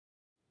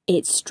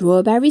It's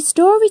Strawberry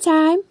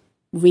Storytime.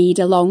 Read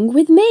along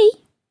with me.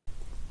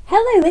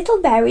 Hello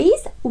little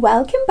berries,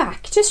 welcome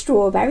back to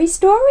Strawberry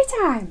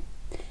Storytime.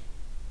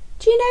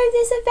 Do you know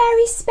there's a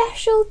very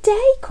special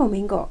day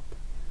coming up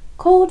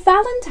called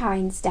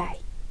Valentine's Day?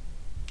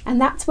 And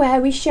that's where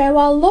we show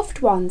our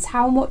loved ones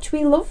how much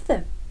we love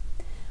them.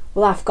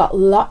 Well, I've got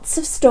lots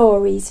of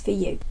stories for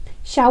you.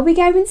 Shall we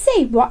go and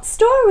see what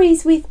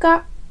stories we've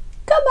got?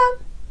 Come on.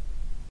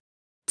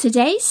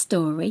 Today's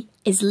story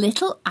is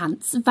Little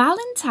Ant's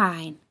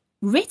Valentine,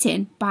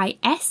 written by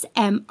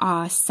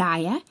S.M.R.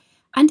 Saia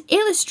and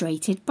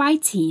illustrated by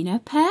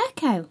Tina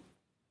Perkins.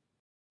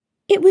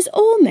 It was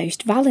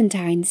almost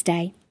Valentine's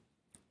Day.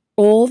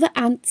 All the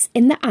ants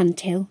in the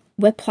anthill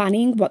were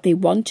planning what they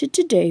wanted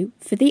to do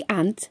for the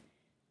ant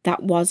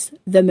that was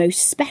the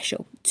most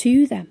special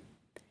to them.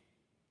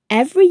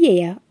 Every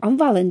year on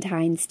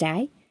Valentine's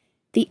Day,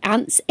 the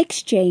ants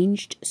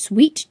exchanged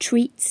sweet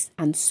treats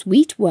and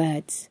sweet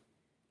words.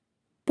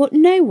 But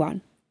no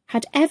one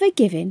had ever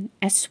given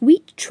a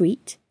sweet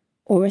treat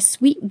or a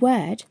sweet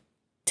word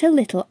to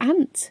Little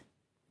Ant.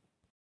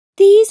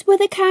 These were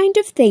the kind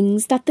of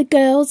things that the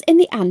girls in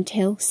the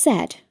anthill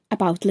said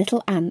about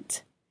Little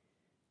Ant.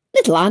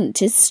 Little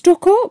Ant is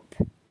stuck up.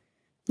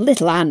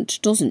 Little Ant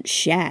doesn't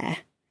share.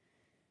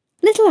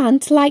 Little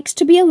Ant likes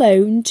to be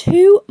alone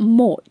too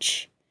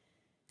much.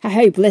 I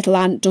hope Little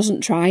Ant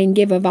doesn't try and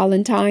give a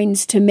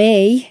Valentine's to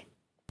me.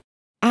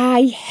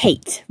 I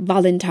hate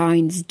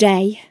Valentine's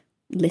Day,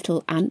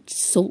 Little Ant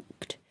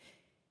sulked.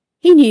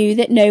 He knew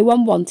that no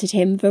one wanted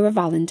him for a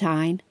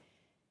Valentine,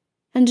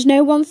 and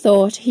no one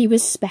thought he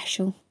was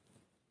special.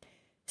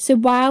 So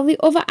while the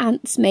other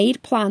ants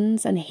made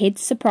plans and hid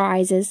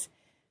surprises,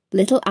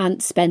 Little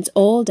Ant spent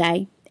all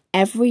day,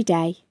 every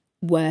day,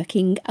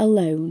 working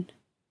alone.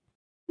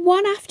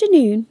 One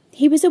afternoon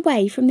he was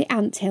away from the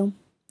anthill,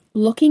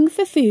 looking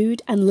for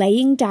food and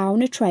laying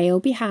down a trail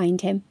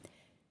behind him,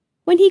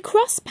 when he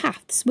crossed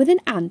paths with an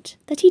ant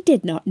that he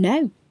did not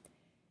know.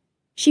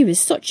 She was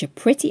such a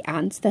pretty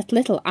ant that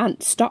Little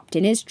Ant stopped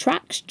in his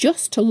tracks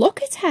just to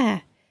look at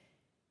her.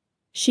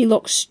 She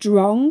looked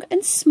strong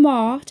and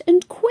smart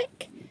and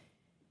quick,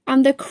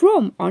 and the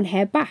crumb on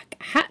her back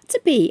had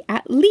to be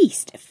at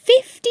least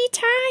 50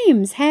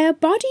 times her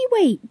body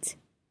weight.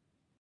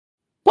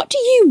 "What do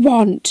you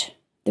want?"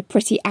 the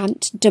pretty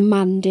ant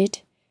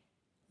demanded.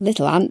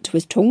 Little Ant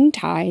was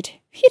tongue-tied.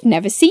 He had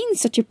never seen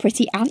such a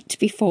pretty ant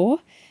before.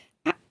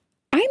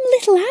 I'm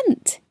Little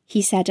Ant,"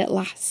 he said at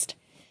last.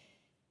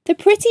 The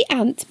pretty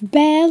ant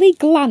barely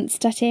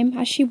glanced at him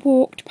as she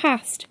walked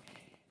past.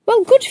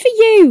 "Well, good for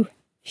you,"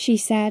 she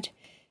said.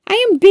 "I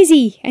am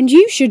busy, and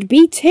you should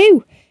be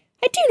too.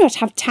 I do not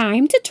have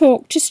time to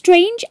talk to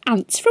strange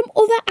ants from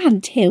other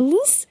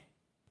anthills."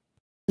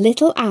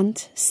 Little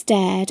Ant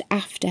stared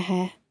after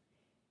her.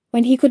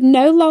 When he could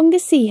no longer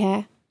see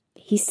her,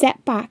 he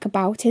set back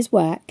about his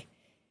work,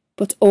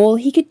 but all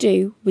he could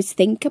do was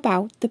think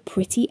about the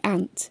pretty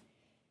ant.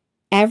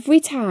 Every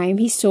time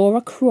he saw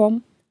a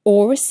crumb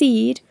or a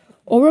seed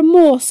or a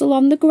morsel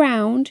on the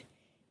ground,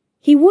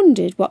 he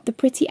wondered what the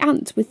pretty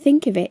ant would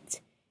think of it.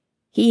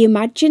 He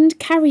imagined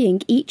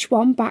carrying each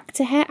one back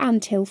to her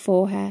anthill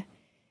for her,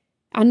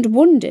 and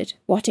wondered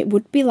what it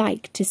would be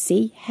like to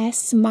see her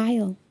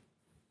smile.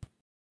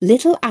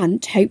 Little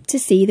Ant hoped to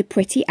see the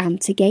pretty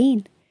ant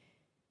again.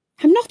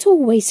 "I'm not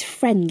always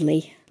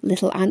friendly,"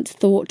 Little Ant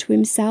thought to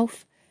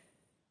himself,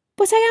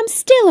 "but I am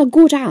still a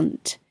good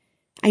ant.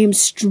 I am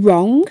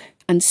strong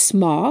and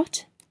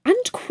smart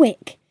and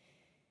quick.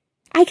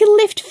 I can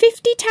lift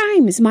 50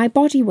 times my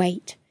body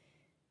weight.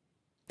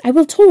 I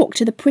will talk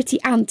to the pretty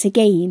ant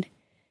again,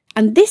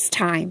 and this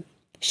time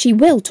she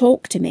will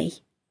talk to me."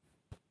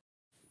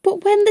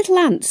 But when Little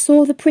Ant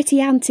saw the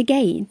pretty ant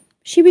again,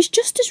 she was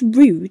just as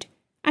rude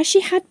as she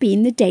had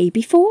been the day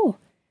before.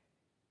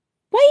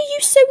 "Why are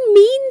you so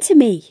mean to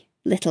me?"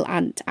 Little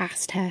Ant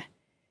asked her.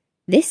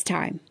 This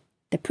time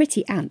the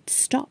pretty ant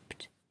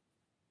stopped.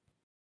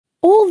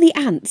 "All the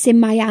ants in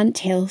my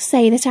anthill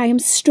say that I am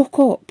stuck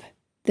up,"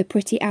 the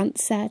pretty ant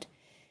said.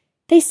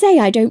 "They say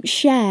I don't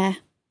share.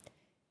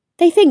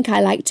 They think I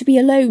like to be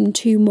alone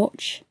too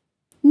much.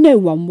 No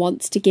one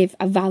wants to give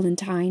a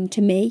Valentine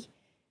to me,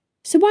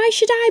 so why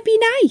should I be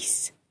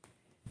nice?"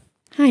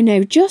 "I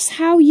know just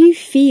how you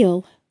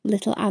feel,"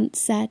 Little Ant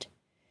said.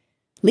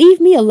 "Leave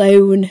me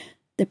alone,"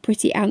 the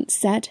pretty ant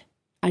said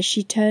as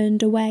she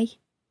turned away.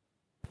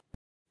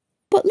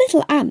 But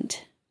Little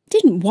Ant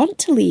didn't want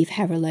to leave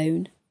her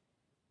alone.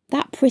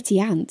 "That pretty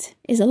ant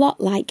is a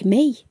lot like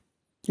me,"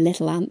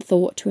 Little Ant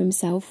thought to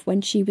himself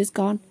when she was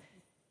gone.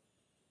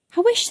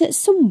 "I wish that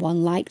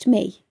someone liked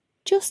me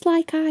just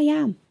like I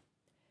am.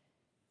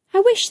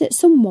 I wish that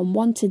someone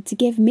wanted to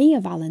give me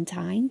a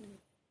Valentine."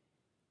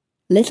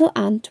 Little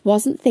Ant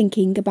wasn't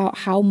thinking about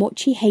how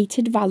much he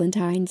hated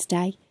Valentine's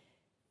Day.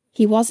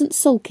 He wasn't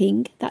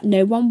sulking that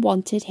no one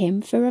wanted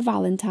him for a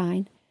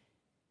Valentine.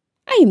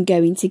 "I am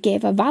going to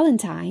give a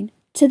Valentine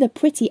to the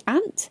pretty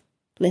ant,"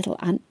 Little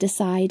Ant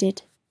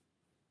decided.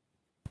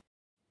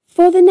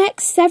 For the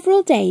next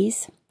several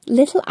days,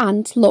 Little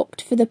Ant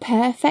looked for the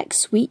perfect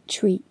sweet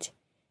treat.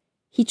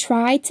 he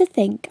tried to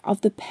think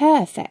of the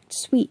perfect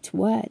sweet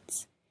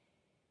words.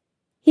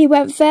 He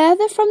went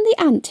further from the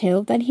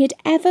anthill than he had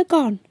ever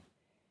gone.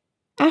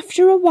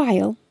 After a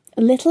while,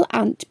 Little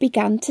Ant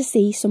began to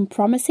see some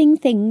promising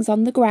things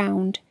on the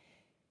ground.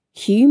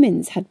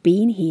 Humans had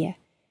been here,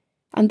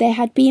 and there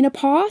had been a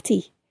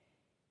party.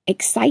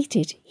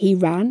 Excited, he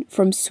ran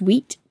from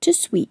sweet to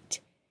sweet,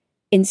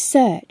 in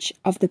search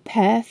of the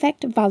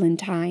perfect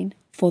Valentine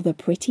for the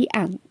pretty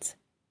ant.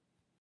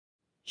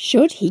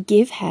 Should he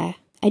give her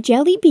a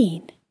jelly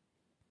bean?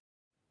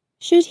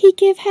 Should he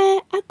give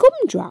her a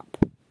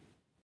gumdrop?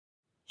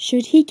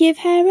 Should he give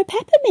her a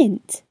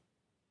peppermint?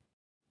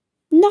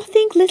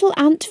 Nothing Little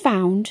Ant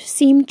found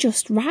seemed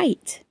just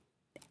right.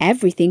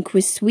 Everything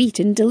was sweet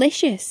and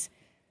delicious,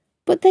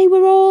 but they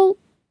were all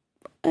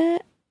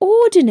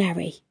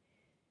ordinary.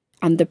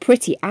 And the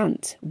pretty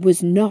ant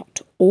was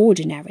not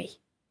ordinary.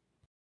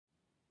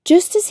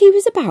 Just as he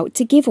was about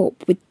to give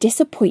up with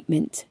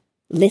disappointment,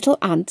 Little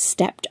Ant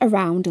stepped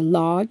around a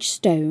large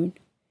stone,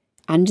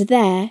 and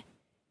there,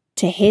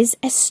 to his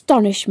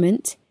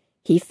astonishment,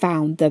 he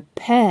found the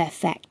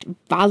perfect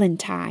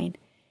Valentine.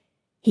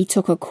 He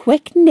took a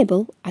quick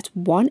nibble at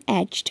one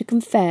edge to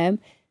confirm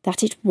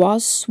that it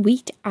was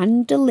sweet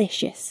and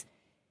delicious.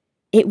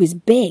 It was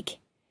big.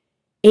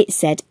 It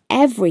said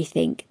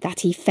everything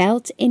that he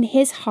felt in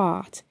his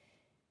heart,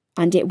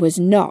 and it was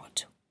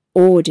not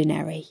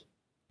ordinary.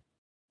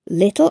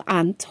 Little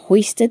Ant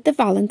hoisted the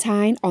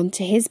Valentine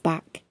onto his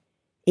back.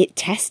 It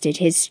tested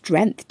his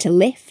strength to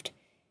lift.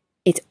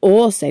 It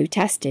also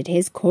tested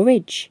his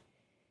courage.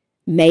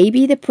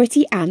 Maybe the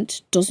pretty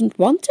ant doesn't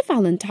want a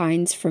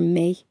Valentine's from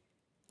me.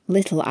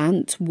 Little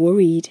Ant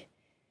worried.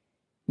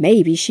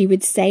 Maybe she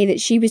would say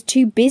that she was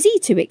too busy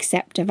to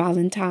accept a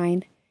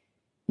Valentine.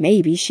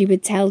 Maybe she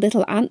would tell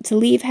Little Ant to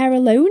leave her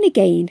alone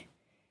again.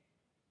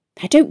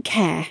 I don't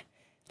care,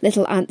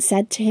 Little Ant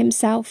said to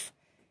himself.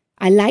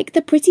 I like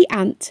the pretty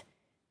ant,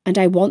 and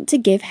I want to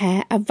give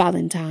her a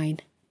Valentine.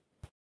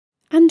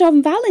 And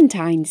on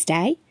Valentine's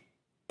Day,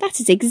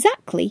 that is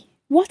exactly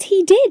what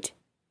he did.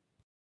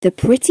 The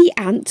pretty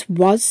ant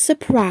was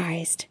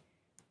surprised.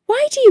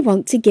 Why do you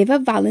want to give a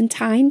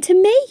Valentine to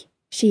me?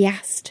 She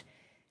asked.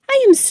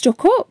 I am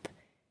stuck up,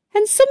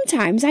 and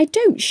sometimes I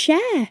don't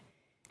share,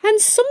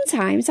 and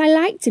sometimes I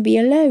like to be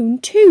alone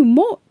too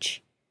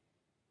much.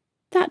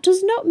 That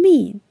does not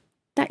mean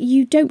that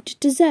you don't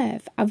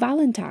deserve a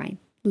Valentine,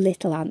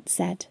 Little Ant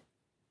said.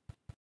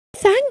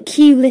 Thank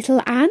you,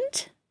 Little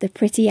Ant, the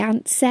pretty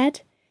ant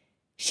said.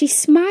 She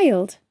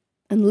smiled,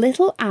 and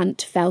Little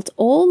Ant felt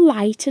all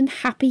light and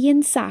happy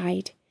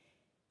inside.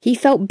 He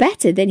felt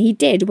better than he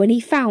did when he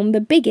found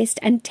the biggest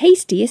and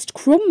tastiest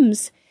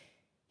crumbs.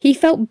 He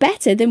felt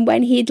better than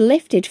when he had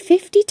lifted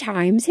 50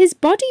 times his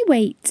body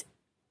weight.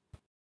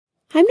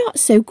 I'm not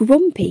so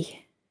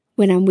grumpy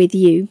when I'm with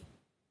you,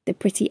 the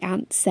pretty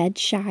ant said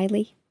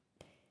shyly.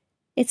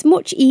 It's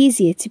much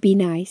easier to be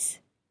nice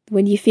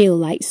when you feel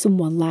like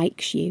someone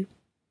likes you.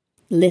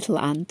 Little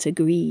Ant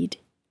agreed.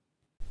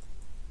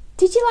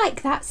 Did you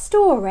like that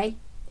story?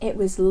 It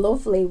was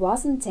lovely,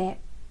 wasn't it?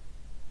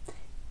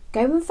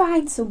 Go and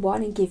find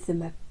someone and give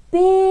them a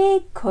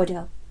big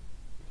cuddle.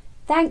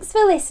 Thanks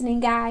for listening,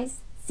 guys.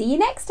 See you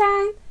next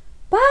time.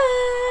 Bye!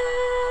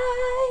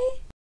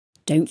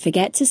 Don't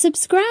forget to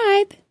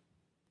subscribe.